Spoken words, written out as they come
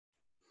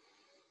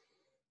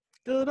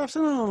Good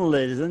afternoon,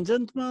 ladies and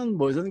gentlemen,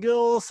 boys and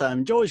girls.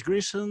 I'm George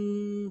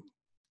Grisham,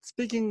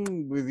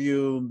 speaking with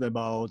you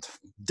about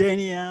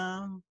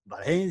Denia,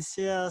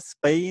 Valencia,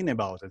 Spain,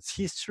 about its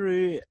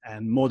history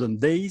and modern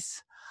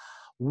days.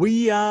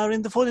 We are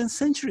in the 14th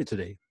century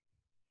today,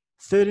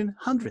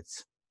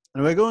 1300s,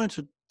 and we're going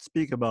to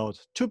speak about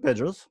two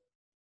Pedros,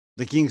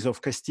 the kings of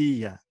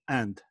Castilla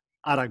and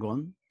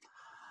Aragon,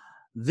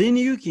 the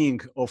new king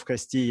of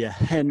Castilla,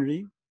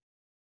 Henry,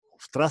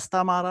 of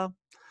Trastámara,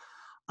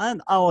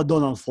 and our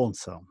Don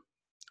Alfonso.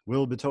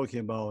 We'll be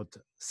talking about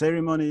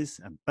ceremonies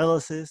and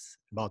palaces,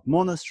 about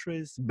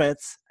monasteries,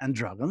 bats, and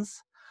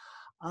dragons.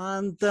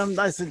 And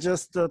I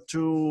suggest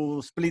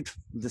to split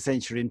the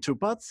century in two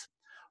parts.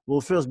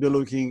 We'll first be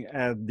looking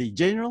at the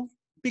general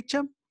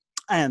picture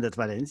and at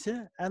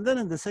Valencia. And then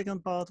in the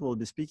second part, we'll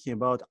be speaking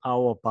about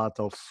our part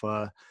of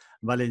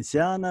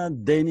Valenciana,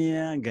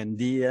 Denia,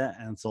 Gandia,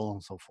 and so on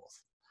and so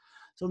forth.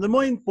 So the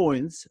main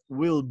points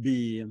will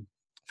be,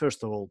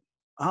 first of all,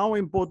 how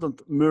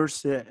important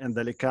Murcia and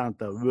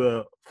Alicante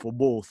were for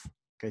both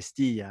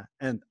Castilla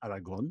and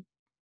Aragon,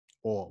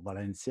 or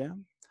Valencia.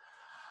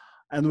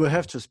 And we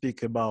have to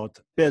speak about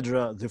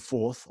Pedro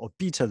IV, or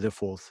Peter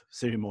IV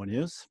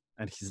ceremonies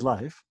and his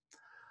life,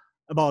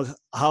 about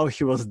how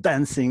he was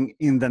dancing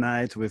in the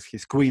night with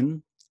his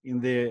queen in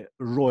the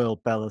royal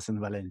palace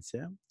in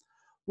Valencia.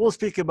 We'll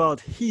speak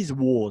about his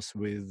wars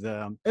with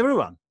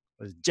everyone,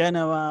 with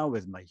Genoa,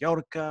 with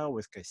Majorca,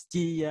 with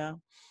Castilla,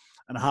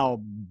 and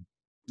how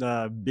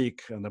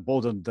big and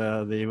important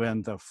the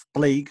event of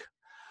plague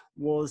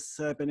was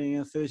happening in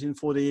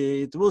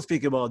 1348. We'll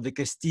speak about the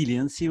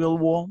Castilian Civil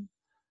War,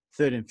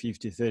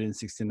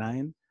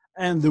 1350-1369,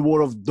 and the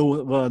War of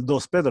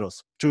Dos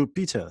Pedros, two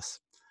Peters,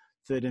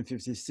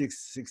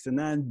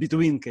 1356-69,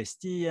 between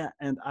Castilla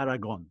and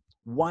Aragon.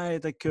 Why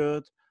it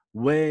occurred,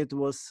 where it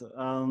was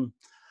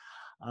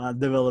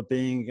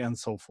developing, and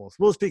so forth.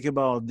 We'll speak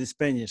about the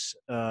Spanish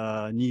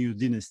new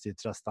dynasty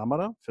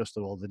Trastámara, first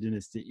of all, the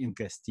dynasty in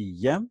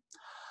Castilla,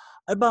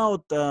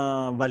 about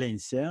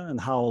Valencia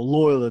and how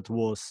loyal it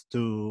was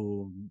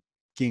to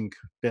King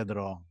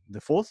Pedro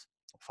IV of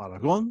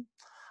Aragon.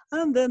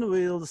 And then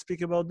we'll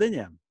speak about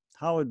Denia,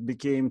 how it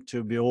became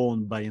to be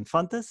owned by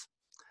Infantes,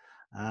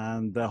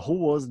 and who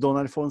was Don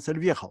Alfonso el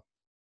Viejo.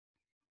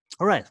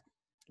 All right,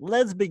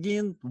 let's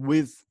begin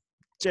with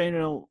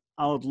general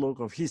outlook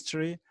of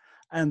history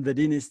and the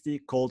dynasty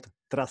called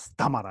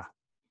Trastámara.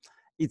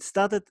 It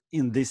started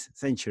in this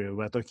century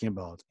we're talking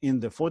about, in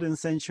the 14th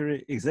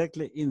century,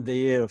 exactly in the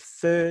year of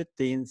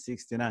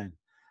 1369.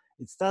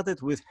 It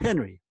started with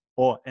Henry,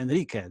 or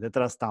Enrique de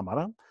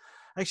Trastámara.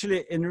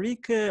 Actually,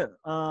 Enrique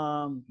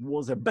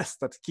was a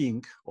bastard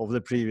king of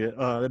the previous,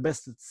 the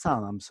bastard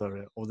son,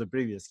 of the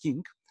previous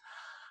king.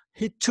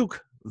 He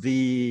took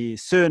the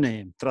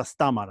surname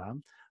Trastámara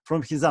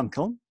from his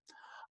uncle,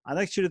 and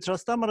actually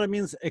Trastámara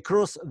means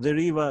across the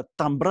river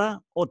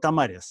Tambra or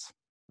Tamares,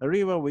 a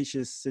river which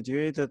is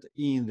situated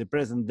in the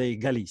present-day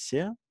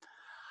Galicia.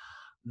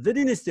 The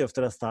dynasty of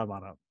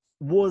Trastámara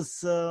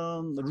was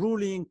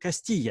ruling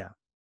Castilla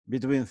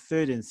between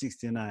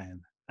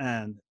 1369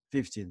 and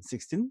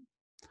 1516,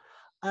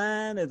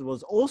 and it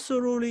was also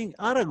ruling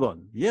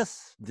Aragon.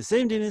 Yes, the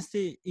same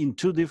dynasty in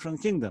two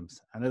different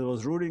kingdoms, and it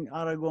was ruling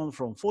Aragon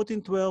from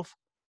 1412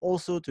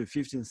 also to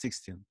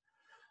 1516.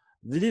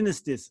 The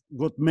dynasties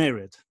got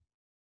married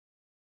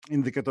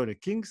in the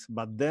Catholic kings,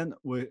 but then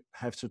we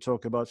have to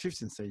talk about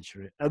 15th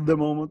century. At the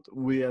moment,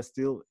 we are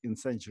still in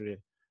century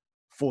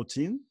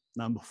 14,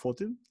 number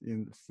 14,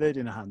 in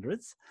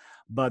 1300s,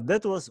 but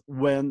that was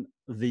when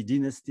the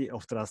dynasty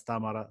of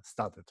Trastámara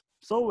started.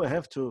 So we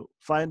have to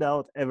find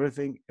out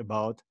everything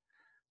about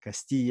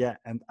Castilla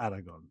and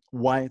Aragon.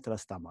 Why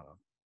Trastámara?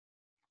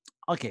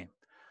 Okay,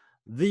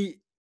 the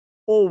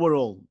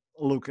overall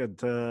look at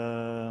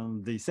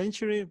the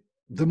century,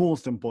 the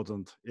most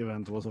important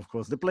event was, of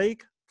course, the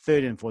plague,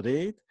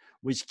 1348,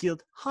 which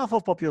killed half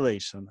of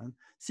population. And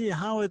see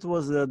how it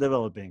was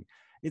developing.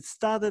 It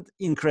started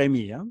in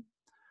Crimea,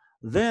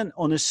 then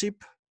on a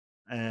ship,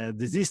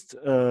 diseased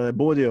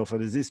body of a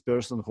diseased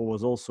person who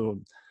was also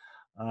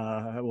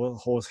who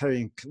was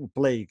having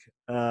plague.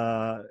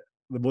 The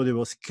body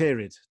was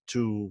carried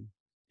to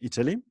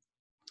Italy,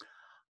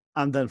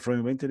 and then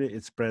from Italy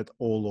it spread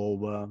all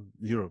over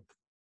Europe.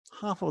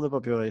 Half of the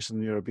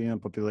population, European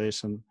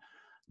population,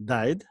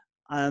 died,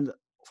 and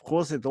of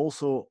course it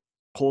also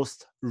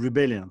caused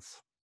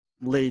rebellions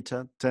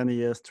later, 10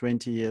 years,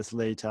 20 years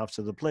later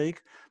after the plague,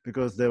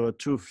 because there were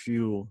too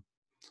few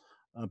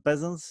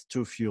peasants,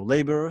 too few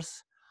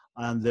laborers,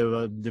 and they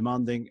were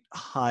demanding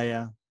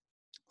higher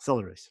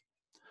salaries.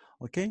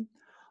 Okay.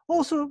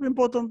 Also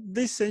important,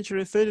 this century,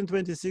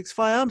 1326,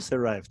 firearms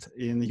arrived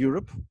in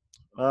Europe,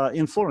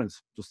 in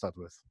Florence to start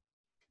with.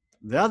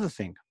 The other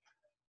thing,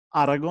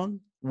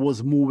 Aragon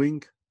was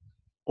moving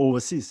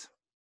overseas.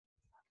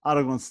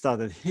 Aragon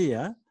started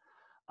here,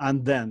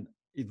 and then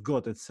it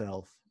got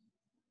itself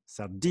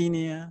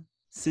Sardinia,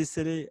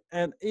 Sicily,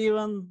 and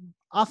even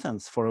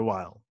Athens for a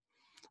while.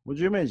 Would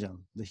you imagine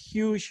the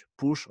huge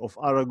push of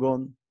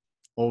Aragon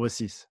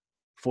overseas,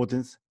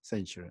 14th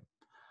century?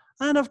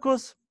 And of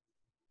course,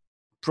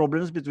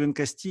 problems between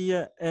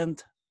Castilla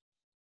and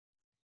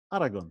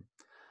Aragon.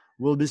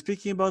 We'll be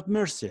speaking about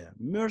Murcia.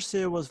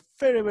 Murcia was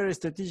very, very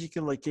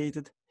strategically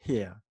located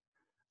here,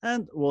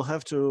 and we'll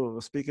have to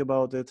speak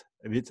about it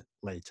a bit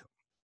later.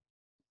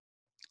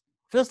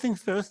 First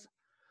things first,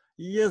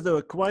 yes, there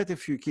were quite a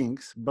few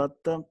kings, but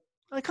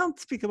I can't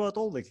speak about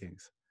all the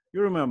kings.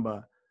 You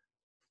remember,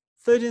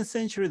 13th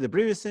century, the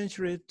previous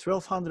century,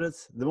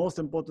 1200s, the most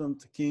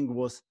important king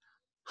was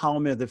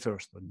Jaime I,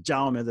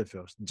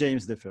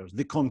 James I,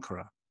 the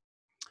conqueror.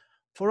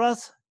 For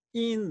us,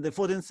 in the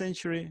 14th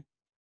century,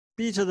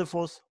 Peter IV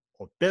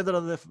or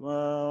Pedro IV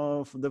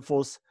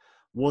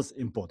was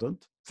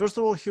important. First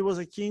of all, he was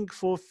a king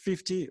for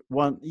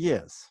 51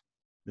 years,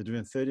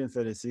 between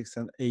 1336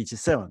 and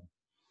 87.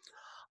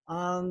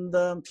 And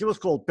he was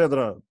called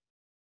Pedro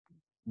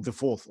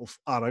IV of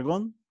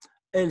Aragon,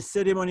 El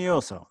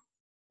Ceremonioso,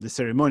 the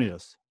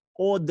ceremonious,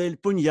 or Del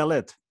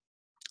Puñalet,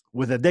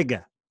 with a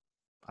dagger.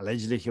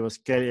 Allegedly, he was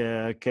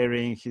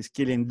carrying his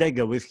killing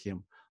dagger with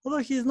him, although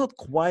he is not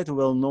quite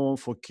well known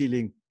for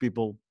killing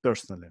people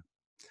personally.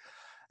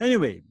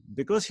 Anyway,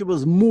 because he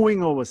was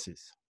moving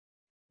overseas,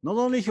 not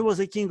only he was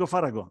a king of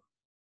Aragon,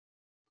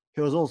 he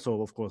was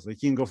also, of course, the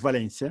king of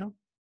Valencia,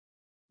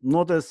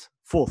 not as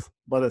fourth,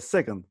 but as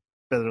second,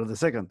 Pedro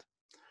II.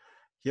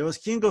 He was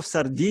king of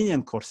Sardinia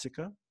and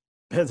Corsica,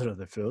 Pedro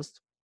I.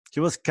 He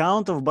was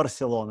count of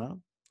Barcelona,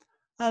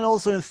 and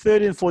also in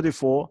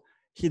 1344,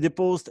 he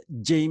deposed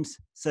James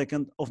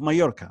II of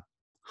Majorca,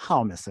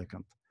 Jaime II.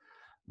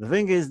 The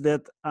thing is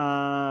that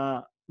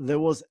there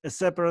was a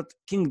separate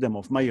kingdom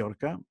of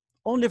Majorca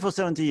only for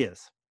 70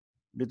 years,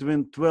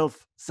 between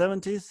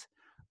 1270s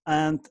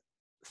and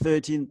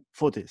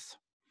 1340s.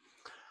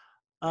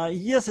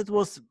 Yes, it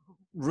was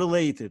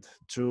related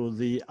to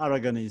the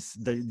Aragonese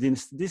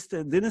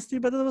dynasty,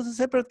 but it was a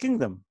separate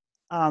kingdom.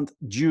 And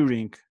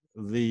during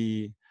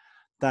the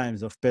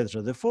times of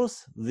Pedro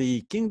IV,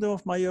 the kingdom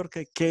of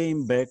Majorca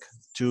came back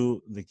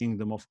to the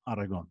kingdom of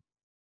Aragon.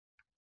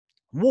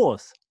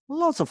 Wars,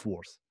 lots of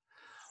wars.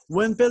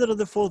 When Pedro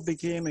IV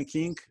became a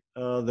king,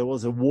 there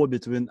was a war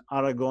between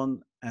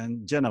Aragon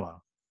and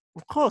Genoa.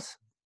 Of course,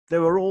 they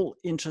were all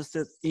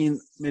interested in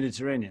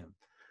Mediterranean.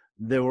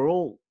 They were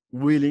all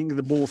willing,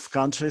 the both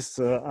countries,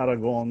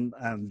 Aragon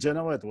and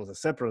Genoa, it was a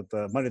separate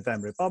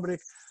maritime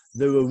republic,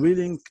 they were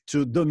willing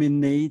to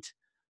dominate,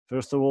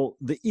 first of all,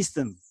 the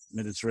Eastern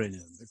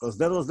Mediterranean, because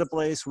that was the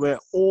place where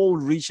all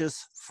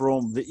riches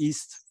from the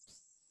East,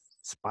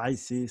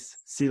 spices,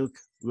 silk,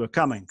 were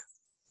coming.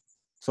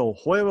 So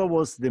whoever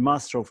was the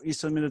master of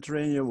Eastern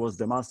Mediterranean was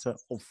the master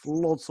of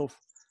lots of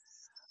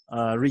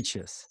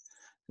riches.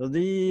 So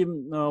the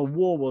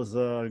war was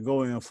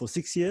going on for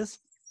 6 years,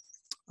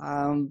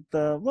 and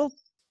well,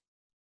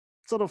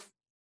 sort of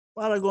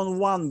Aragon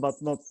won,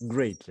 but not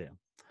greatly.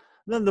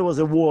 Then there was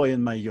a war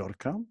in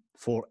Majorca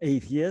for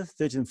 8 years,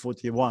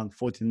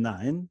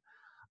 1341-49,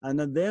 and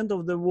at the end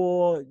of the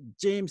war,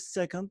 James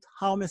II,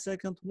 Jaime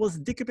II, was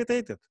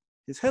decapitated.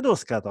 His head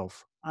was cut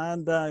off,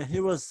 and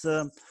he was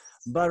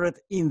buried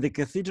in the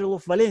Cathedral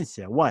of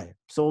Valencia. Why?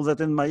 So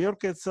that in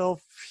Majorca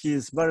itself,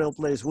 his burial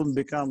place wouldn't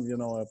become, you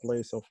know, a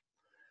place of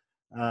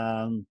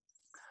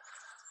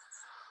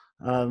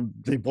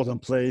the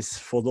important place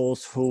for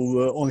those who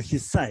were on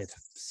his side.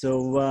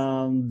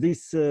 So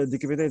this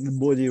decapitated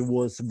body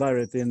was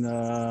buried in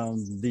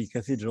the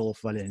Cathedral of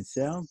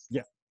Valencia.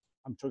 Yeah,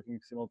 I'm talking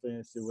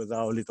simultaneously with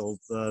our little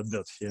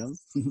bird here,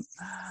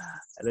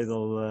 a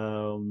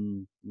little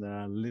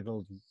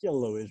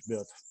yellowish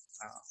bird.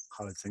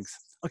 How it thinks.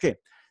 Okay,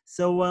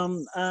 so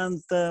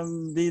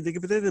the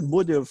decapitated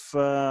body of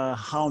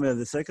Jaime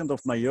II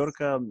of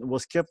Majorca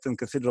was kept in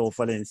Cathedral of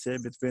Valencia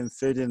between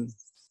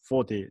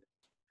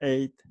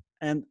 1348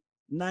 and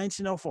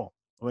 1904,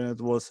 when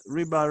it was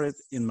reburied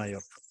in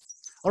Majorca.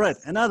 All right,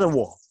 another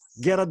war,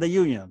 Guerra de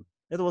Union.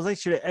 It was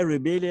actually a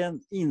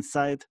rebellion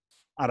inside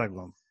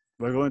Aragon.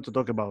 We're going to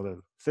talk about it,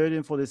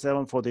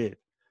 1347-48.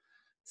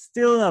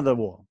 Still another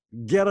war,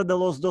 Guerra de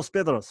los Dos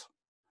Pedros,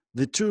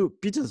 the Two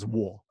Peters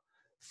War,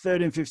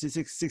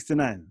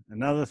 1356-69,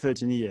 another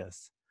 13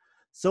 years.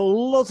 So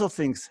lots of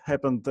things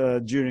happened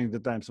during the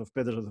times of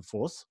Peter IV.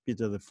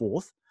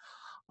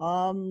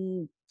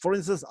 For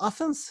instance,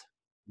 Athens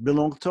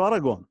belonged to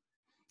Aragon.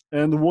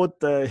 And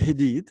what he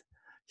did,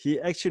 he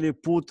actually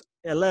put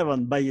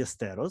 11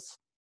 ballesteros,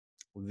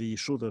 the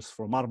shooters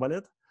from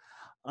arbalete,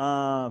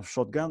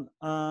 shotgun,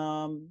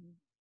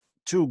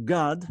 to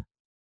guard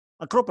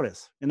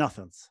Acropolis in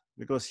Athens,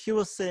 because he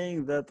was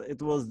saying that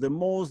it was the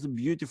most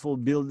beautiful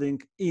building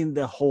in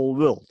the whole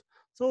world.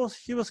 So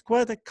he was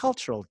quite a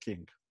cultural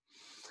king.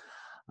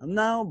 And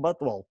now,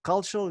 but well,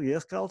 cultural,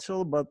 yes,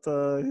 cultural, but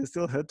he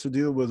still had to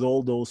deal with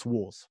all those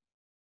wars.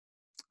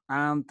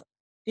 And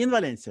in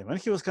Valencia, when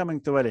he was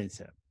coming to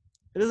Valencia,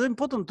 it is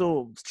important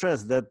to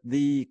stress that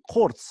the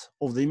courts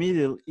of the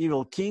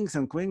medieval kings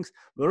and queens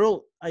were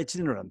all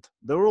itinerant.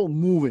 They were all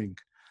moving.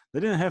 They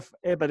didn't have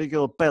a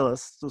particular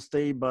palace to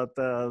stay, but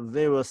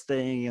they were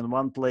staying in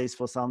one place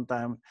for some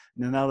time,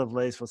 in another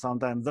place for some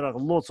time. There are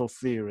lots of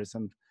theories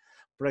and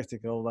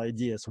practical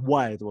ideas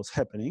why it was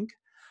happening.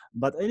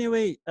 But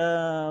anyway,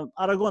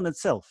 Aragon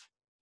itself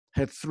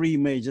had three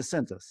major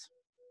centers.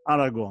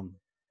 Aragon,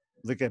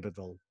 the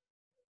capital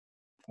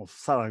of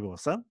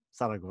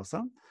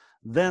Saragossa,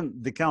 then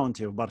the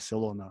county of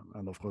Barcelona,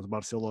 and of course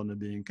Barcelona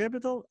being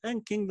capital,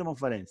 and Kingdom of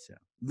Valencia.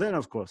 Then,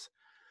 of course,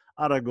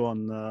 Aragon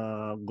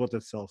got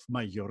itself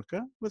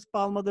Majorca with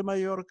Palma de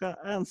Majorca,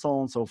 and so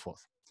on and so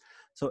forth.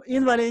 So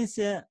in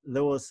Valencia,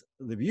 there was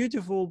the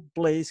beautiful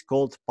place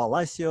called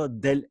Palacio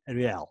del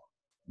Real,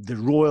 the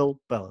royal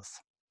palace.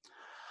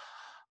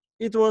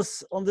 It was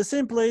on the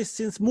same place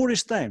since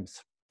Moorish times.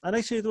 And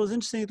actually, it was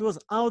interesting, it was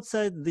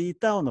outside the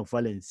town of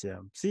Valencia.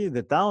 See,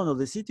 the town or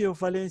the city of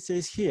Valencia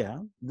is here.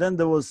 Then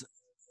there was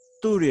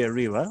Turia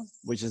River,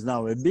 which is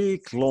now a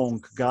big,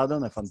 long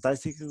garden, a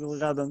fantastic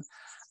garden.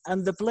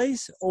 And the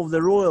place of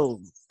the royal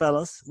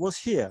palace was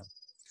here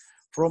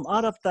from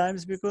Arab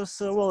times because,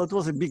 well, it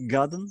was a big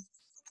garden.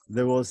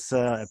 There was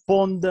a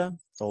pond,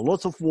 so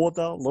lots of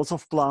water, lots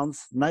of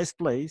plants, nice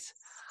place.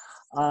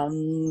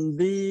 And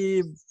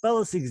the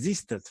palace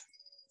existed.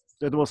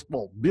 It was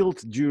built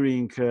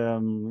during,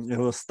 it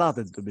was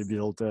started to be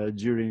built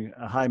during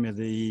Jaime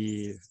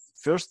the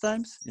first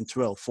times in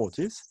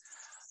 1240s.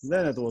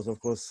 Then it was, of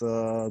course,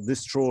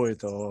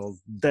 destroyed or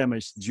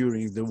damaged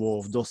during the War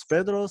of Dos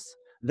Pedros,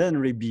 then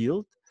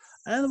rebuilt,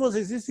 and was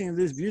existing in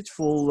this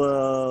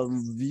beautiful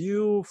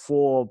view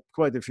for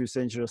quite a few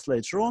centuries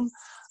later on.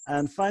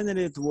 And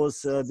finally, it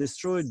was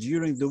destroyed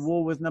during the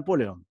war with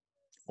Napoleon,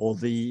 or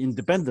the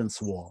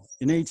Independence War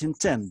in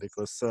 1810,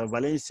 because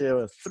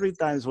Valencia 3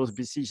 times was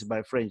besieged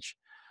by French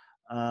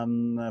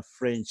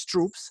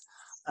troops.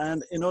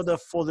 And in order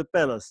for the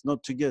palace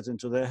not to get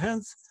into their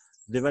hands,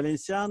 the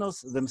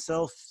Valencianos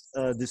themselves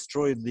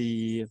destroyed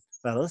the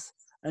palace.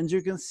 And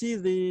you can see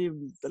the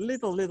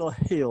little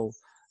hill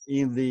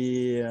in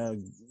the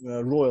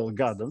royal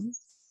garden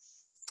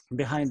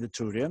behind the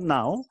Turia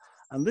now.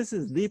 And this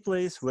is the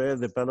place where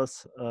the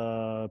palace,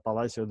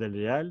 Palacio del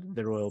Real,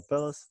 the royal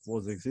palace,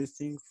 was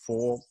existing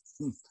for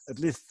at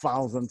least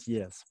 1,000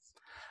 years.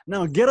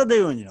 Now, Guerra de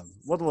Union,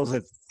 what was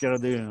it, Guerra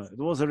de Union? It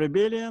was a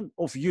rebellion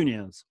of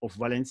unions of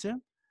Valencia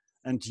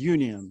and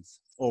unions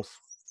of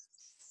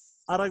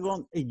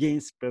Aragon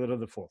against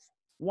Pedro IV.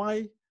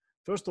 Why?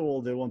 First of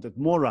all, they wanted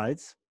more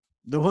rights,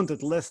 they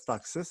wanted less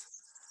taxes,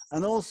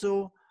 and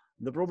also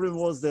the problem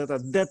was that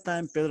at that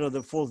time, Pedro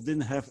IV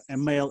didn't have a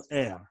male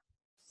heir.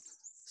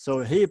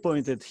 So he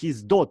appointed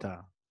his daughter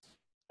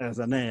as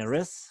an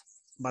heiress,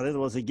 but it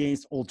was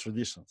against all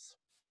traditions.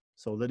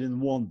 So they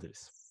didn't want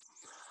this.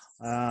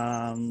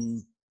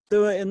 There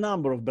were a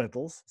number of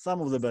battles.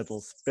 Some of the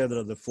battles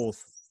Pedro IV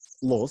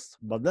lost,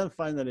 but then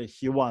finally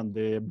he won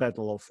the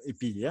Battle of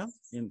Epilia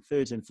in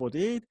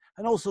 1348,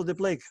 and also the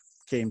plague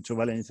came to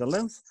Valencia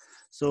lands.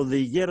 So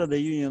the Guerra de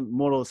Union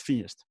more or less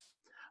finished.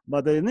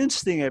 But an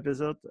interesting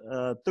episode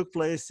took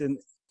place in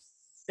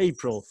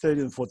April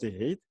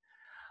 1348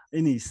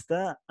 in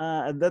Easter.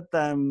 At that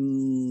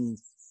time,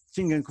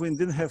 King and Queen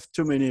didn't have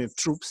too many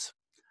troops.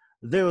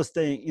 They were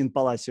staying in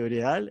Palacio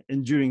Real,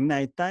 and during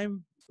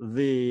nighttime,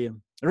 the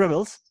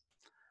rebels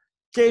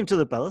came to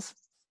the palace,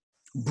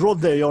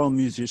 brought their own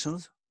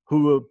musicians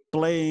who were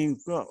playing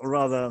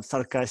rather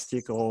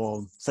sarcastic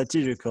or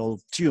satirical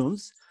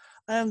tunes,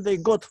 and they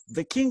got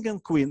the king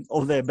and queen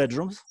of their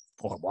bedrooms,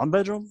 or one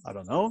bedroom, I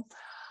don't know,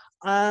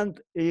 and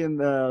in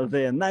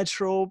their night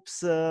robes,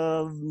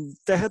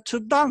 they had to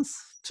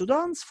dance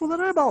for the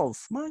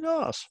rebels. My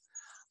gosh.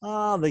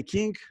 The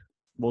king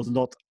was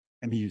not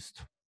amused.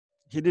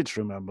 He did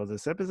remember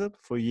this episode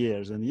for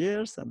years and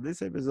years, and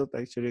this episode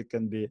actually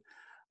can be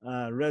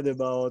read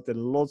about in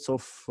lots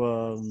of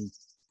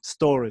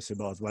stories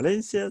about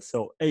Valencia.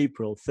 So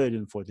April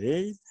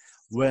 1348,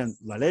 when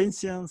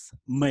Valencians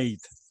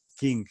made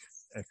king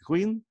and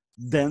queen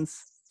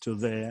dance to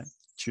their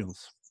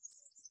tunes.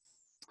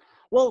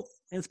 Well,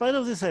 in spite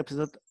of this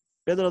episode,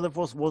 Pedro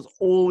IV was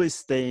always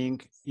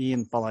staying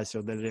in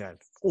Palacio del Real,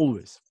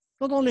 always.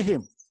 Not only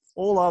him,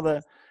 all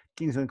other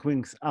kings and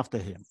queens after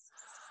him.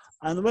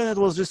 And when it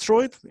was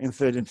destroyed in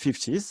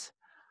 1350s,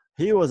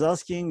 he was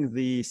asking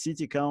the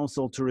city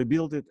council to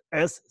rebuild it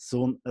as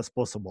soon as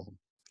possible.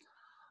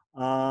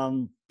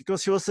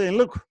 Because he was saying,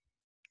 look,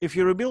 if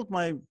you rebuild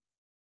my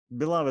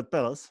beloved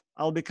palace,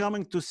 I'll be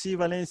coming to see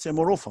Valencia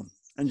more often.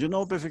 And you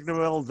know perfectly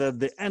well that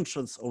the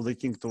entrance of the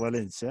king to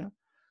Valencia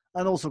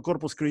and also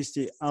Corpus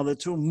Christi are the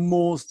 2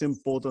 most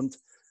important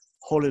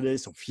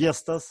holidays or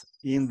fiestas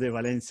in the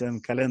Valencian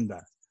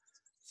calendar.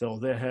 So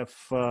they have,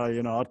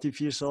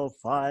 artificial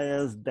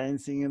fires,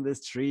 dancing in the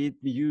street,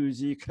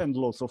 music, and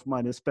lots of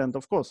money spent,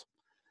 of course.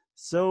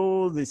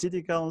 So the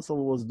city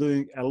council was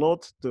doing a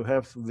lot to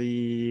have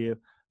the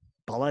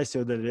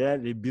Palacio del Real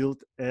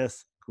rebuilt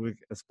as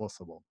quick as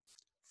possible.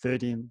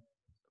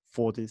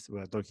 1340s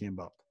we're talking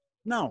about.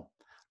 Now,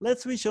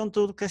 let's switch on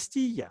to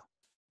Castilla,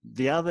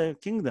 the other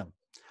kingdom.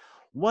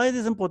 Why it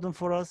is important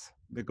for us?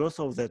 Because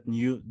of that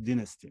new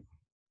dynasty.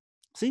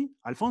 See,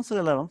 Alfonso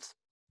XI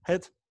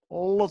had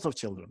lots of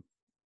children.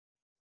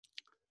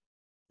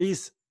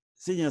 His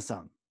senior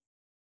son,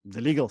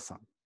 the legal son,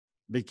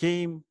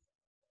 became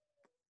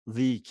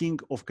the king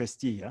of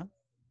Castilla,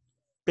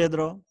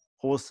 Pedro,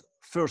 who was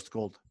first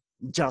called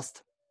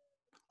just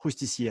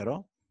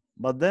Justiciero,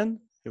 but then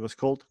he was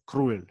called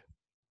Cruel,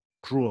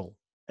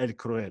 El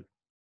Cruel.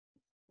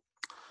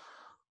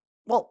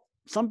 Well,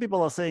 some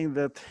people are saying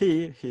that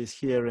he's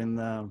here in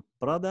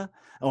Prada.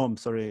 Oh, I'm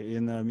sorry,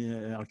 in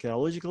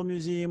archaeological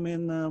museum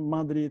in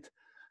Madrid.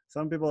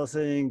 Some people are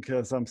saying,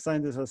 some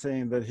scientists are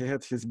saying that he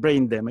had his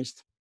brain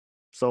damaged,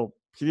 so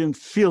he didn't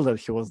feel that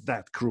he was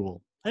that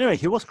cruel. Anyway,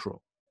 he was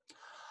cruel.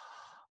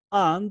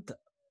 And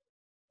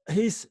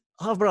his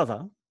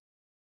half-brother,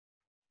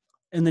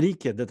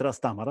 Enrique de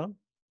Trastámara,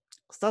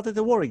 started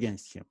a war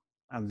against him.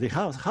 And the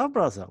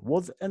half-brother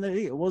was an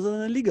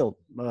illegal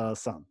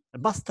son, a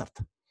bastard.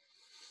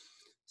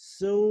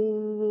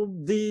 So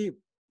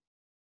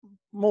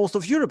most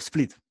of Europe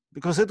split,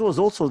 because it was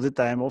also the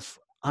time of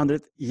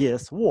 100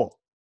 Years' War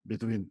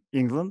between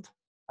England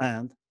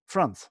and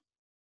France.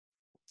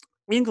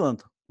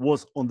 England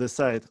was on the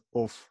side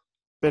of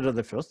Pedro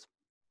I,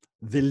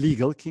 the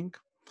legal king.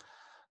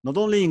 Not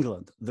only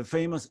England, the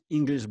famous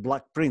English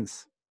Black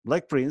Prince,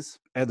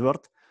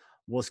 Edward,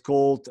 was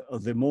called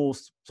the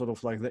most sort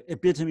of like the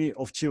epitome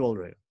of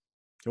chivalry.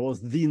 He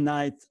was the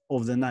knight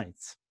of the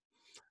knights.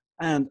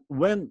 And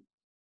when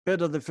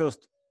Pedro I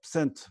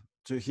sent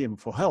to him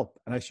for help,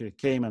 and actually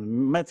came and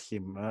met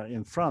him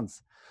in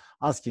France,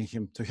 asking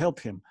him to help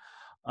him,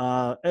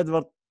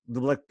 Edward, the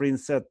Black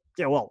Prince, said,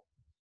 yeah, well,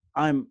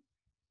 I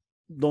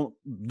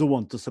do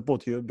want to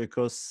support you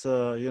because,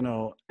 you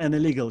know, an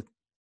illegal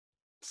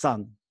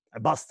son, a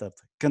bastard,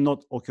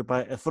 cannot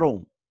occupy a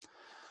throne.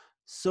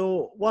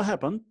 So what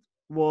happened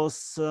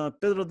was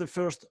Pedro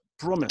I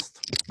promised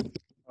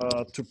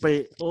to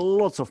pay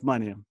lots of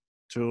money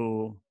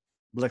to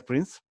Black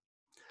Prince.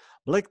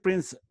 Black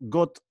Prince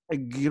got a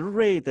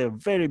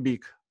very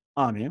big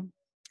army.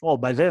 Well,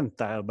 by that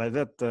time,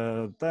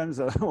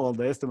 well,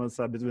 the estimates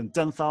are between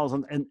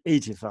 10,000 and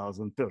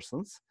 80,000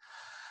 persons.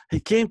 He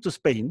came to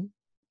Spain,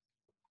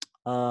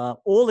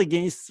 all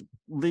against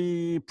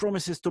the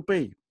promises to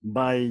pay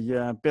by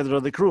Pedro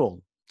the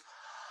Cruel.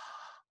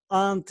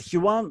 And he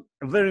won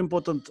a very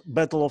important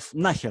battle of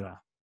Nájera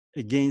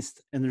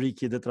against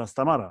Enrique de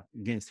Trastámara,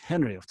 against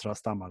Henry of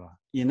Trastámara,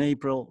 in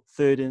April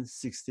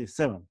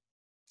 1367.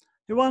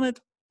 He won it,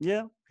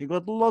 yeah. He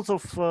got lots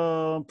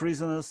of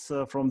prisoners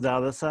from the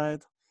other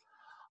side,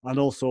 and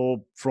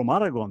also from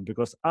Aragon,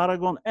 because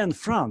Aragon and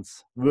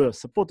France were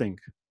supporting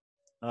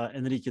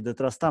Enrique de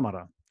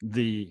Trastámara,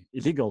 the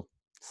illegal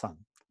son,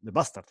 the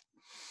bastard.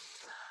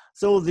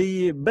 So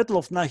the Battle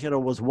of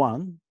Nájera was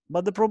won,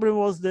 but the problem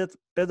was that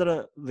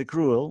Pedro the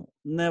Cruel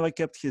never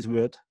kept his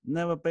word,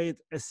 never paid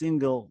a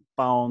single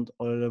pound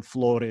or a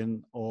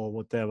florin or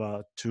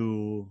whatever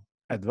to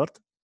Edward,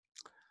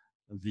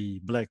 the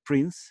Black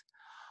Prince.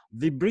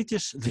 The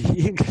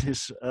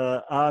English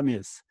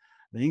armies,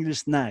 the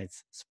English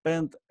knights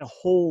spent a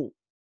whole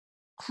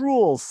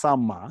cruel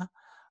summer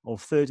of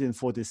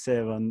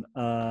 1347,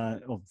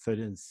 of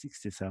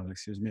 1367,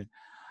 excuse me,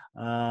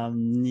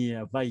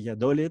 near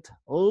Valladolid.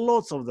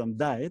 Lots of them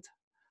died.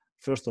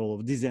 First of all,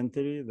 of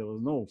dysentery. There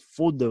was no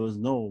food, there was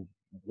no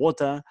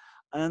water.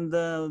 And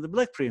the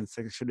Black Prince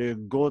actually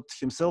got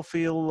himself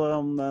ill,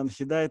 and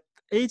he died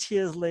 8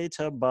 years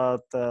later,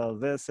 but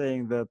they're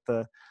saying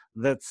that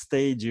that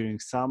stay during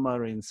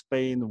summer in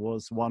Spain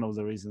was one of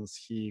the reasons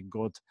he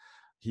got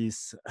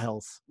his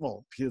health,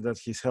 well, that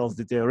his health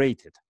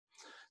deteriorated.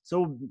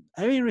 So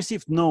having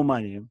received no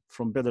money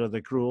from Pedro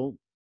the Cruel,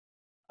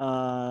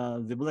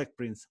 the Black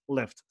Prince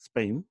left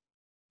Spain.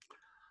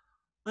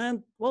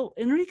 And, well,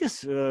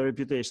 Enrique's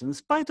reputation, in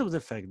spite of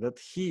the fact that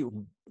he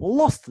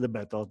lost the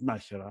battle at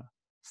Nájera,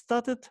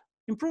 started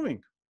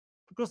improving.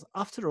 Because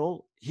after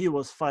all, he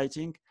was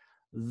fighting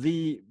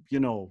the, you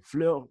know,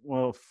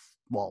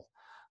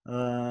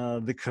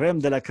 the creme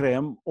de la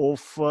creme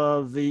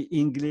of the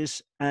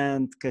English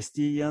and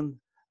Castilian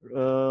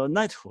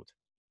knighthood.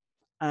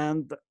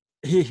 And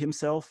he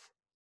himself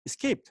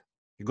escaped.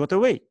 He got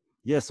away.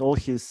 Yes, all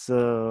his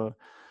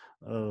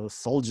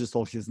soldiers,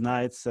 all his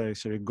knights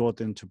actually got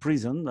into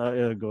prison,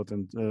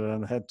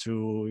 and had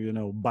to, you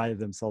know, buy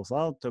themselves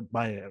out, to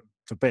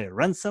pay a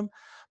ransom.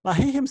 But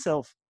he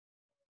himself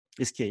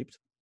escaped.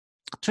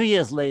 2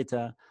 years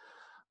later,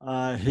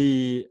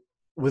 he,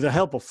 with the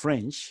help of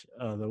French,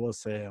 there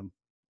was a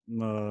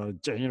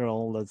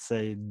general, let's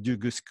say, Du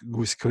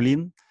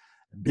Guesclin,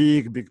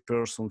 big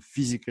person,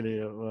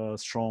 physically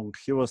strong.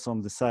 He was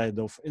on the side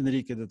of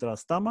Enrique de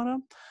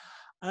Trastámara.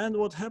 And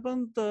what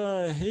happened,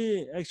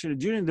 he actually,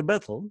 during the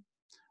battle,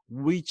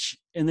 which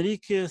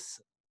Enrique's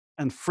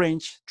and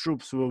French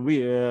troops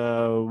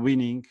were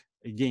winning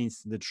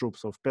against the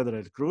troops of Pedro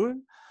el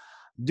Cruel,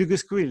 Du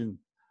Guesclin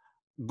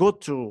got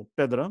to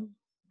Pedro,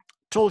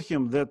 told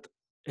him that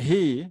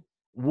he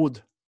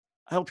would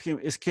help him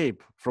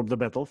escape from the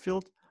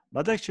battlefield,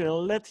 but actually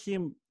led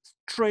him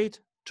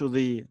straight to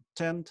the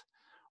tent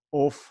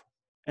of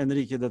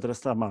Enrique de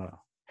Trastámara,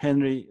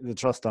 Henry de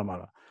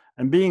Trastámara.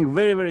 And being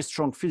very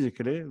strong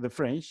physically, the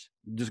French,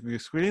 Du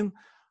Guesclin,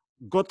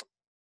 got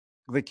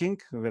the king,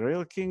 the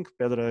real king,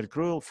 Pedro el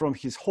Cruel, from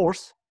his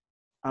horse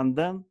And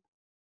then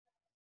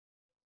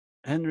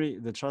Henry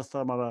the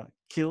Trastámara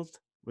killed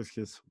with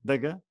his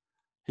dagger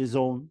his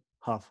own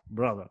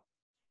half-brother.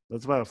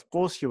 That's why, of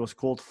course, he was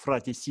called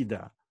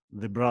fratricida,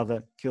 the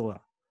brother killer.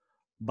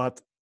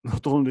 But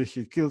not only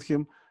he killed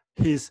him,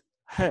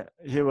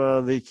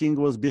 the king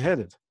was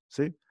beheaded.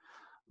 See,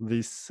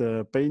 these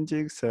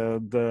paintings,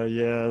 and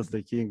yes,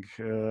 the king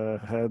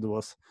head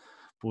was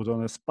put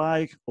on a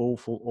spike.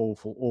 Awful,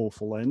 awful,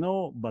 awful, I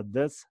know, but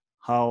that's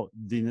how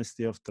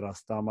dynasty of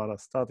Trastámara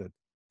started,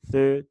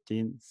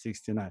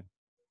 1369.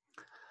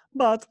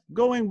 But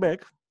going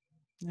back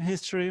in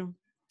history,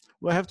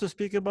 we have to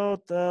speak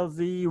about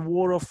the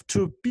War of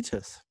Two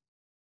Peters,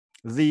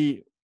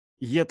 the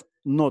yet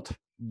not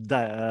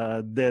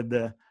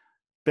dead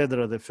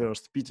Pedro I,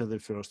 Peter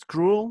I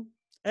Cruel,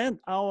 and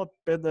our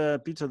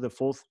Peter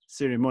IV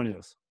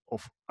Ceremonious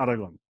of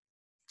Aragon.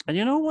 And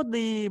you know what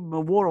the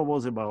war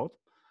was about?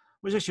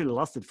 Which actually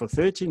lasted for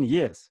 13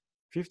 years,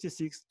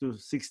 56 to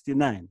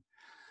 69.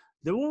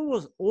 The war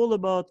was all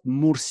about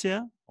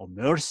Murcia or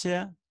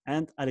Murcia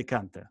and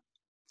Alicante.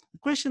 The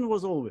question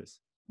was always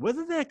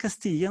whether they are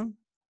Castilian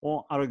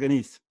or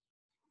Aragonese.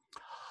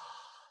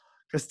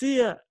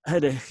 Castilla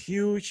had a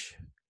huge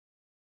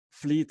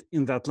fleet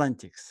in the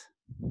Atlantics,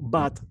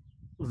 but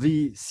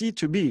the sea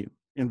to be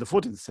in the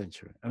 14th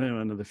century and then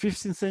in the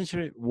 15th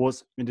century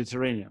was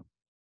Mediterranean.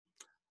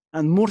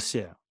 And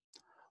Murcia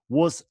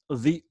was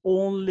the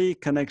only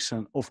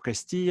connection of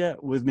Castilla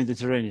with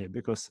Mediterranean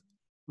because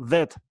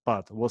that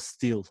part was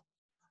still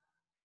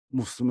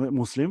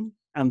Muslim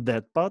and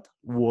that part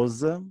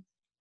was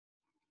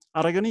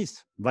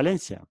Aragonese,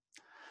 Valencia.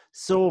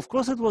 So, of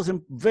course, it was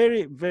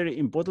very, very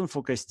important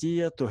for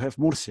Castilla to have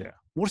Murcia.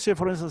 Murcia,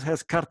 for instance,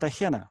 has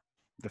Cartagena,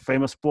 the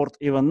famous port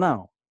even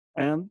now.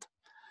 And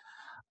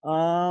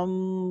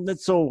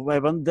that's so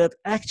relevant that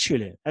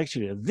actually,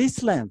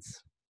 these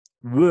lands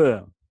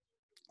were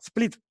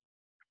split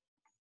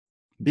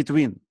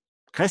between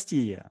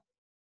Castilla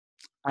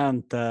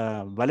and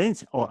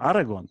Valencia or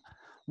Aragon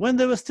when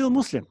they were still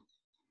Muslim.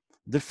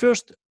 The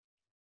first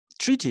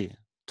treaty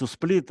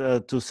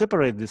to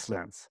separate these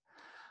lands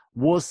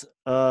was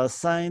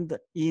signed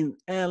in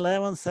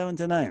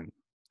 1179,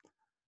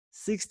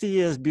 60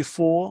 years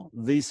before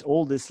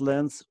all these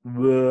lands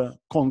were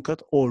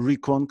conquered or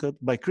reconquered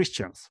by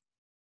Christians.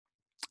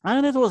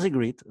 And it was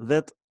agreed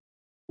that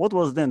what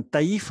was then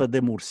Taifa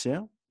de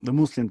Murcia, the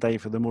Muslim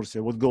Taifa de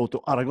Murcia, would go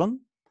to Aragon,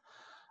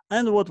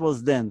 and what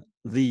was then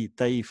the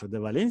Taifa de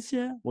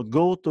Valencia would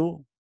go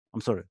to,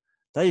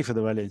 Taifa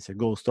de Valencia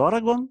goes to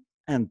Aragon,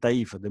 and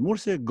Taifa de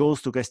Murcia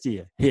goes to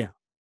Castilla, here,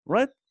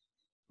 right?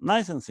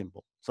 Nice and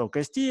simple. So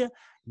Castilla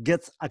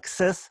gets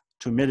access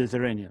to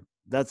Mediterranean.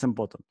 That's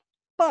important.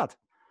 But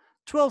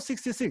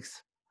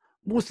 1266,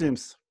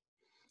 Muslims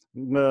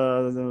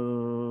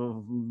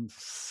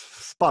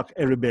spark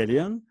a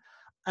rebellion,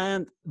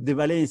 and the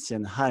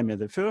Valencian Jaime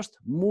I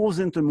moves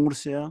into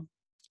Murcia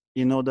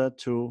in order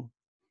to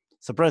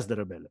suppress the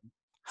rebellion,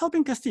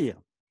 helping Castilla.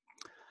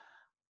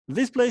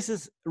 These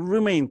places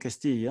remain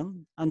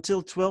Castilian until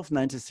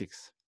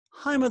 1296.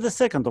 Jaime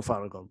II of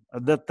Aragon,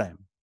 at that time,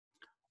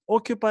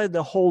 occupied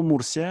the whole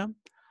Murcia,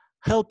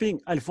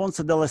 helping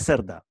Alfonso de la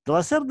Cerda. De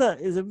la Cerda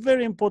is a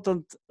very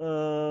important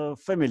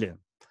family,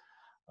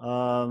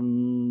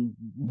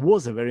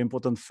 was a very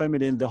important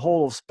family in the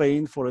whole of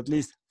Spain for at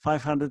least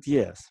 500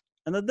 years.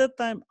 And at that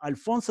time,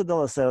 Alfonso de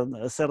la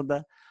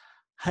Cerda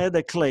had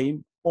a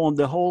claim on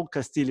the whole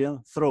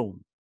Castilian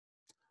throne.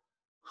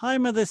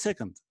 Jaime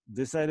II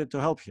decided to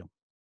help him.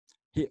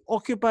 He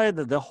occupied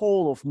the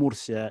whole of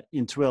Murcia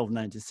in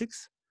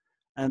 1296,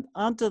 and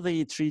under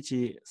the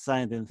treaty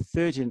signed in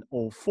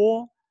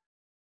 1304,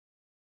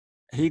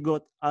 he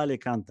got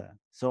Alicante.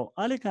 So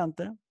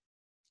Alicante,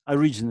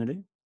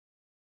 originally,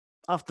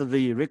 after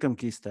the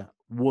Reconquista,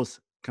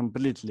 was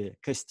completely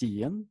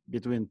Castilian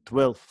between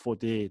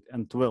 1248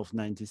 and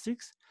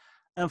 1296.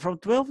 And from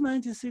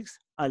 1296,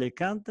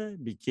 Alicante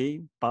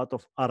became part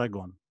of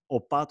Aragon,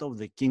 or part of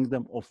the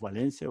Kingdom of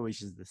Valencia,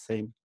 which is the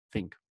same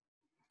thing.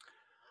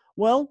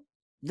 Well,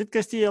 did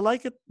Castilla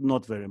like it?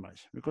 Not very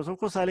much, because of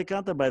course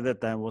Alicante by that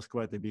time was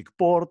quite a big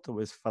port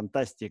with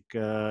fantastic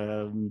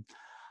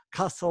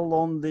castle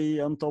on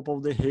top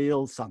of the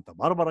hill, Santa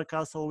Barbara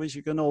Castle, which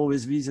you can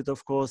always visit,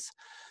 of course.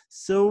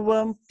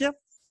 So yeah,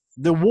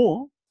 the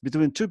war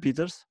between two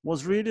Peters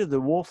was really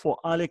the war for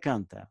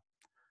Alicante,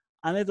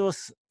 and it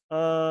was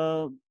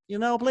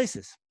in our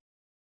places,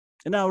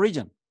 in our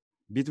region,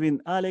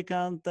 between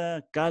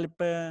Alicante,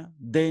 Calpe,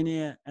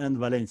 Denia, and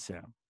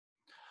Valencia.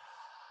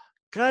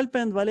 Calpe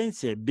and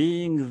Valencia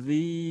being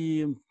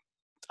the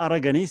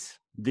Aragonese,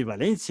 the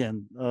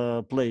Valencian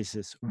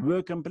places,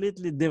 were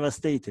completely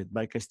devastated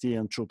by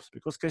Castilian troops,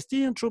 because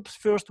Castilian troops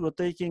first were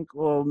taking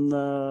on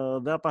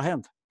the upper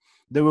hand.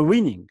 They were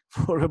winning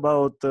for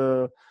about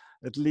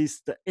at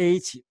least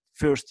 8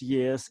 first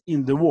years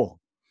in the war.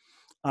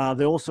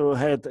 They also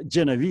had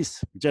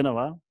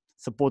Genoa,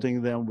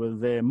 supporting them with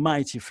their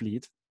mighty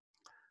fleet.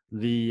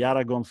 The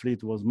Aragon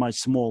fleet was much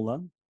smaller.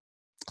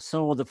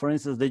 So, for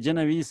instance, the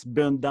Genoese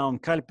burned down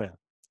Calpe,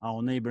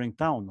 our neighboring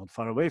town, not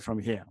far away from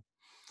here.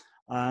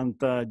 and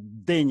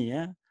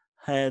Denia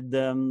had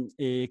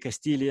a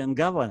Castilian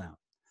governor.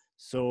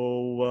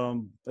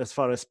 So as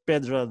far as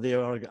Pedro the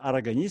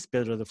Aragonese,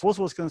 Pedro IV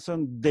was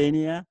concerned,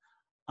 Denia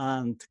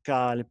and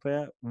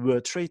Calpe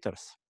were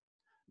traitors.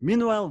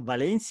 Meanwhile,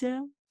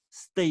 Valencia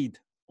stayed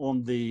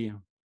on the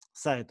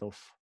side of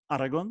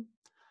Aragon,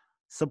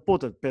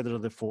 supported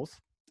Pedro IV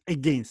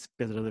against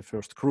Pedro I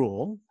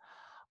Cruel,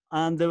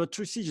 and there were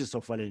two sieges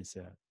of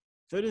Valencia,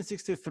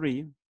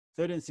 1363,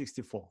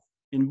 1364.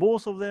 In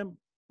both of them,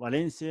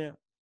 Valencia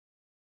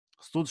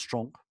stood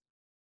strong,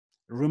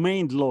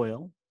 remained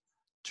loyal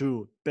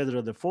to Pedro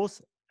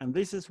IV, and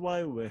this is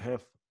why we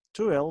have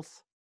two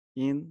L's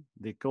in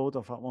the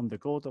on the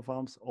coat of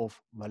arms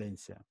of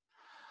Valencia.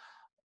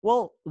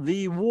 Well,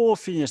 the war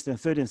finished in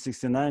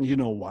 1369. You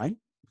know why?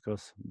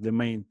 Because the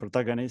main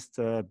protagonist,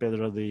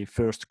 Pedro I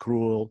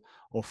Cruel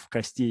of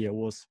Castile,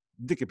 was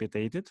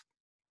decapitated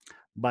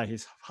by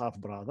his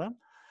half-brother.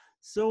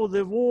 So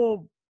the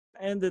war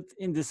ended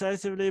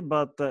indecisively,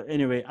 but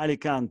anyway,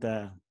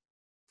 Alicante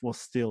was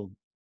still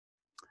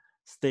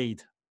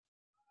stayed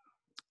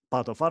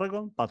part of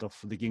Aragon, part of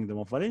the Kingdom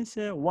of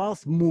Valencia,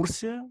 whilst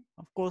Murcia,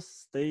 of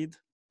course, stayed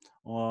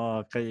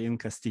in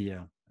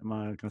Castilla.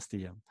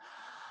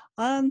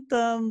 And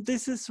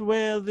this is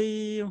where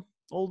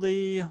all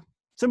the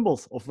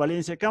symbols of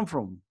Valencia come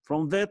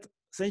from that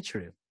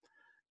century.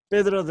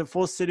 Pedro IV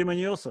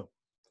Ceremonioso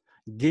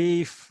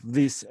gave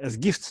this as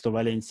gifts to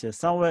Valencia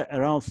somewhere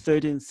around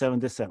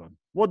 1377.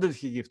 What did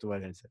he give to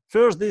Valencia?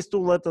 First, these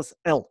two letters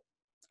L.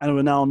 And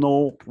we now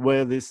know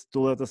where these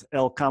two letters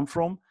L come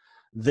from.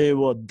 They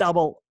were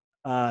double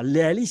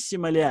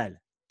lealissima leal,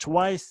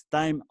 twice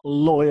time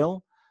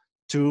loyal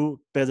to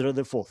Pedro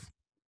IV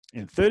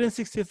in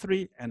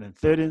 1363 and in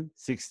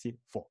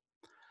 1364.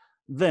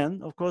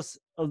 Then, of course,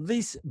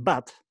 this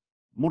bat,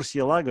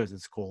 Murciélago as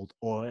it's called,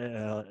 or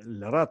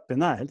Le Rat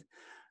Penal,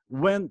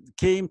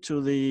 came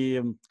to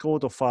the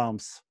coat of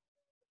arms.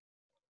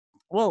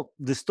 Well,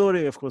 the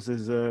story, of course,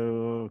 is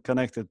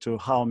connected to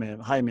Jaime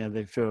I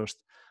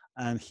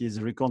and his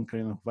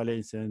reconquering of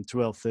Valencia in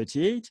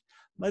 1238,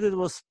 but it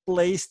was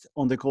placed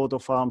on the coat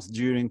of arms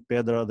during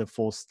Pedro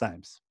IV's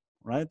times,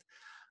 right?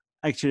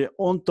 Actually,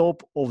 on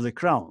top of the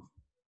crown.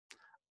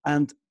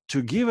 And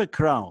to give a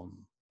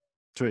crown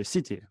to a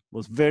city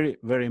was very,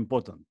 very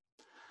important.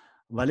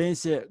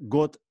 Valencia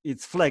got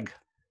its flag,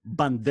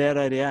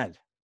 Bandera Real,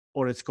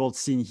 or it's called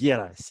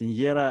Señera.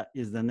 Señera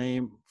is the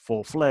name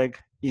for flag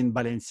in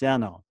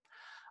Valenciano.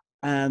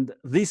 And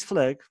this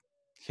flag,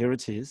 here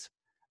it is,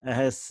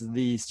 has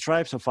the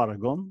stripes of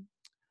Aragon,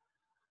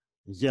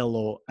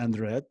 yellow and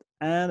red,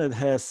 and it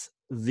has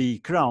the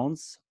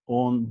crowns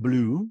on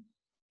blue,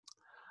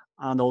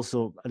 and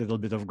also a little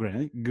bit of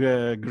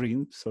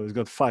green. So it's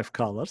got 5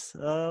 colors,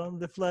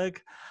 the flag.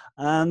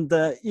 And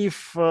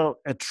if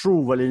a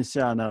true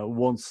Valenciana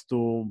wants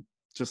to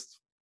just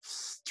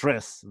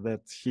stress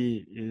that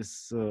he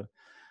is,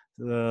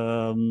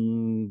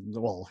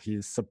 well,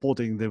 he's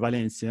supporting the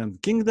Valencian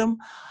kingdom,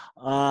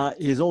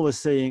 he's always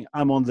saying,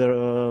 I'm on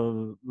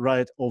the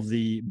right of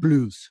the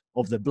blues,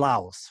 of the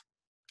blouse,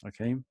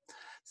 okay?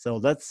 So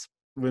that's,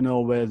 we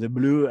know where the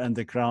blue and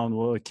the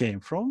crown came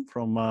from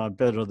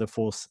Pedro IV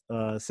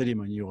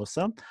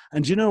Ceremoniosa.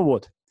 And you know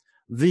what?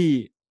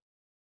 The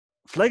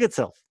flag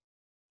itself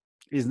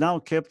is now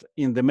kept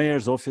in the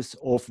mayor's office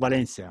of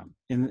Valencia,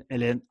 in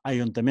El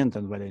Ayuntamiento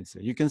in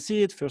Valencia. You can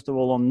see it, first of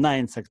all, on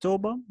 9th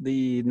October,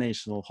 the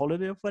national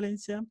holiday of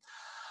Valencia.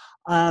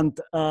 And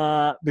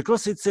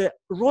because it's a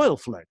royal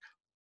flag,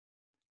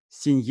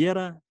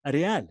 Señera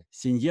Real,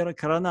 Señera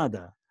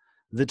Coronada,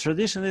 the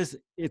tradition is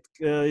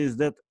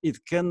that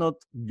it cannot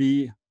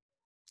be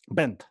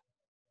bent.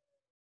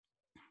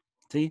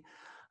 See,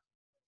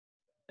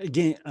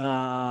 again,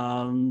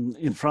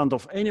 in front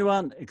of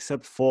anyone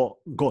except for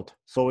God.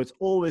 So it's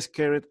always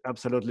carried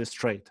absolutely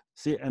straight.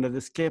 See, and it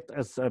is kept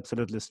as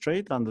absolutely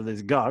straight under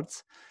these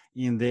guards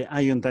in the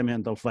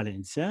Ayuntamiento of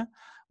Valencia.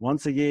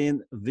 Once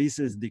again, this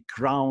is the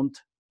crowned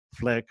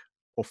flag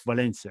of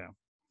Valencia.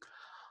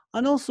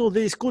 And also the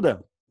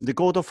escudo, the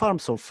coat of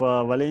arms of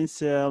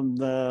Valencia,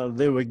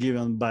 they were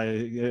given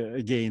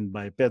again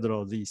by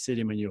Pedro the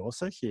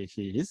Ceremoniosa, here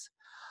he is.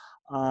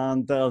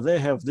 And they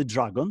have the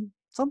dragon.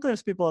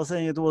 Sometimes people are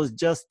saying it was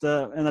just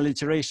an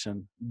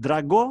alliteration,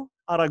 Drago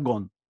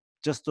Aragon,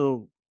 just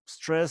to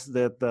stress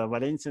that the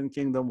Valencian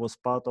kingdom was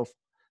part of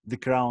the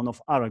crown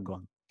of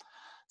Aragon.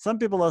 Some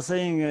people are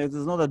saying it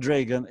is not a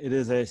dragon, it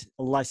is a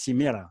La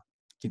Chimera.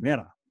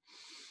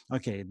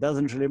 Okay, it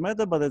doesn't really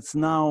matter, but it's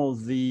now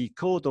the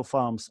coat of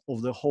arms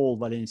of the whole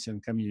Valencian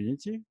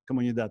community,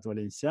 Comunidad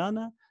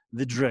Valenciana,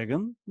 the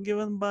dragon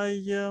given by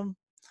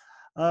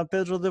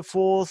Pedro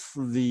IV,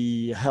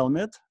 the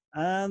helmet,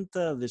 and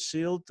the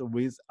shield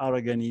with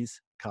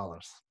Aragonese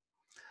colors.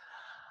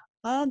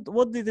 And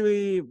what did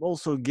we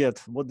also get?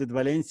 What did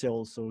Valencia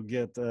also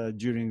get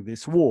during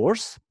these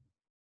wars?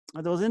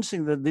 It was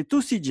interesting that the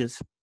two sieges,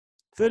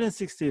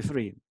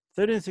 1363,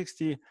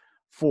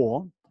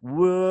 1364,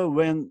 were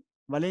when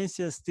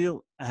Valencia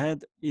still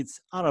had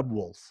its Arab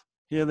walls.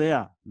 Here they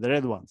are, the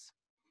red ones.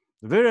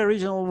 The very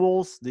original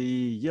walls, the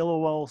yellow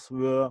walls,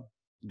 were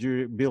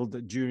built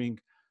during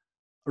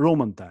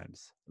Roman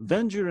times.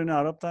 Then during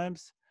Arab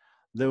times,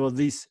 there were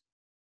these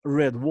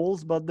red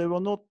walls, but they were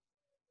not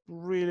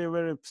really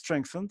very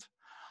strengthened.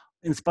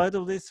 In spite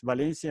of this,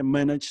 Valencia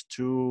managed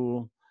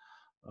to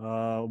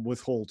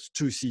withhold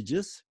 2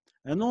 sieges,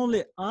 and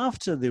only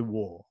after the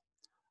war,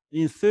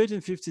 in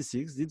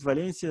 1356, did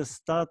Valencia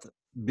start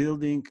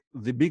building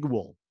the big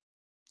wall.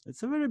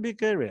 It's a very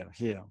big area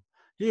here.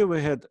 Here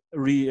we had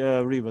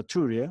River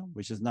Turia,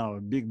 which is now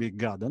a big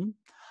garden.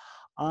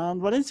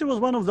 And Valencia was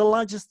one of the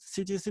largest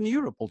cities in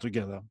Europe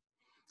altogether.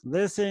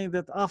 They're saying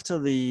that after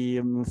the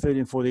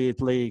 1348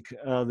 plague,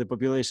 the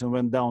population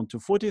went down to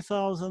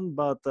 40,000,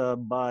 but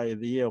by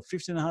the year of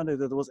 1500,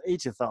 it was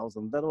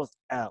 80,000. That was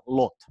a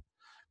lot,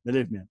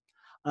 believe me.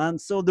 And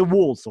so the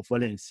walls of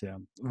Valencia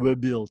were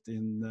built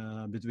in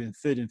between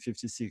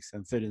 1356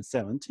 and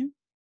 1370.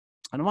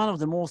 And one of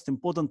the most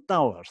important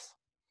towers,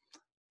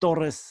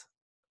 Torres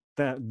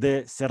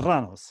de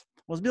Serranos,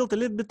 was built a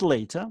little bit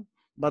later,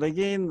 but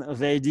again,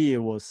 the idea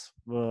was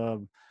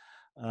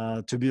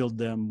to build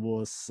them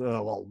was,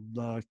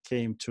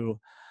 came to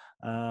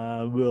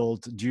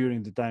world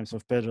during the times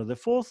of Pedro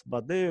IV,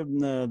 but the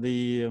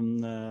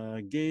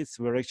gates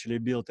were actually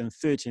built in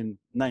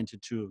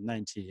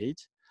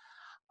 1392-98.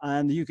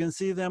 And you can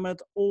see them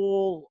at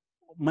all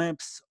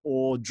maps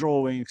or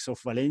drawings of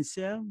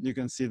Valencia. You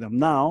can see them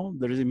now.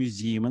 There is a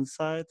museum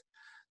inside.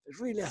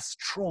 Really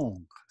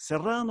strong.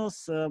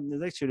 Serranos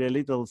is actually a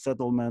little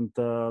settlement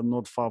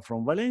not far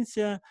from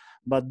Valencia,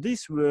 but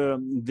these were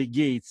the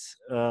gates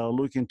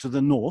looking to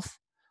the north,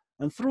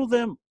 and through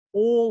them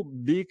all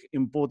big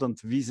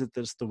important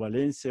visitors to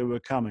Valencia were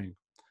coming,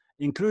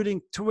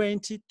 including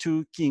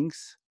 22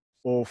 kings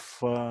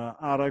of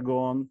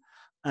Aragon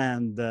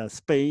and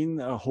Spain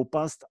who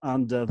passed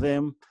under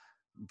them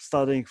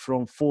starting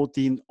from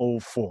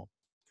 1404.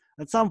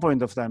 At some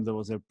point of time, there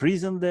was a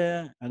prison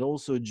there, and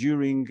also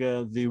during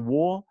the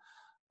war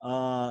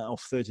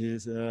of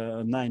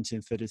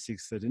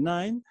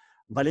 1936-39,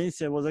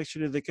 Valencia was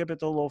actually the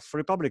capital of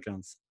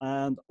Republicans,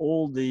 and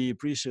all the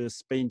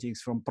precious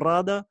paintings from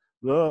Prada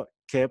were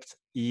kept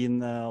in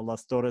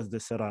Las Torres de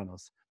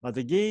Serranos. But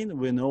again,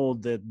 we know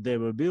that they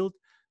were built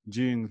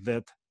during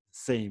that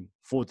same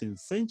 14th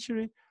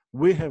century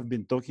we have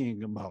been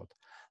talking about.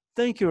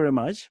 Thank you very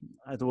much.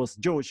 It was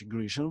George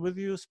Grisham with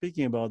you,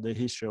 speaking about the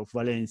history of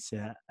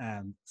Valencia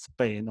and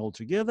Spain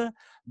altogether.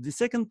 The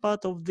second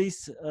part of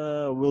this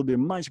will be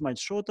much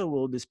shorter.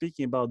 We'll be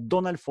speaking about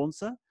Don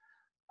Alfonso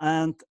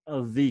and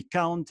the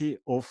county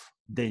of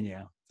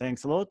Denia.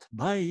 Thanks a lot.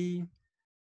 Bye.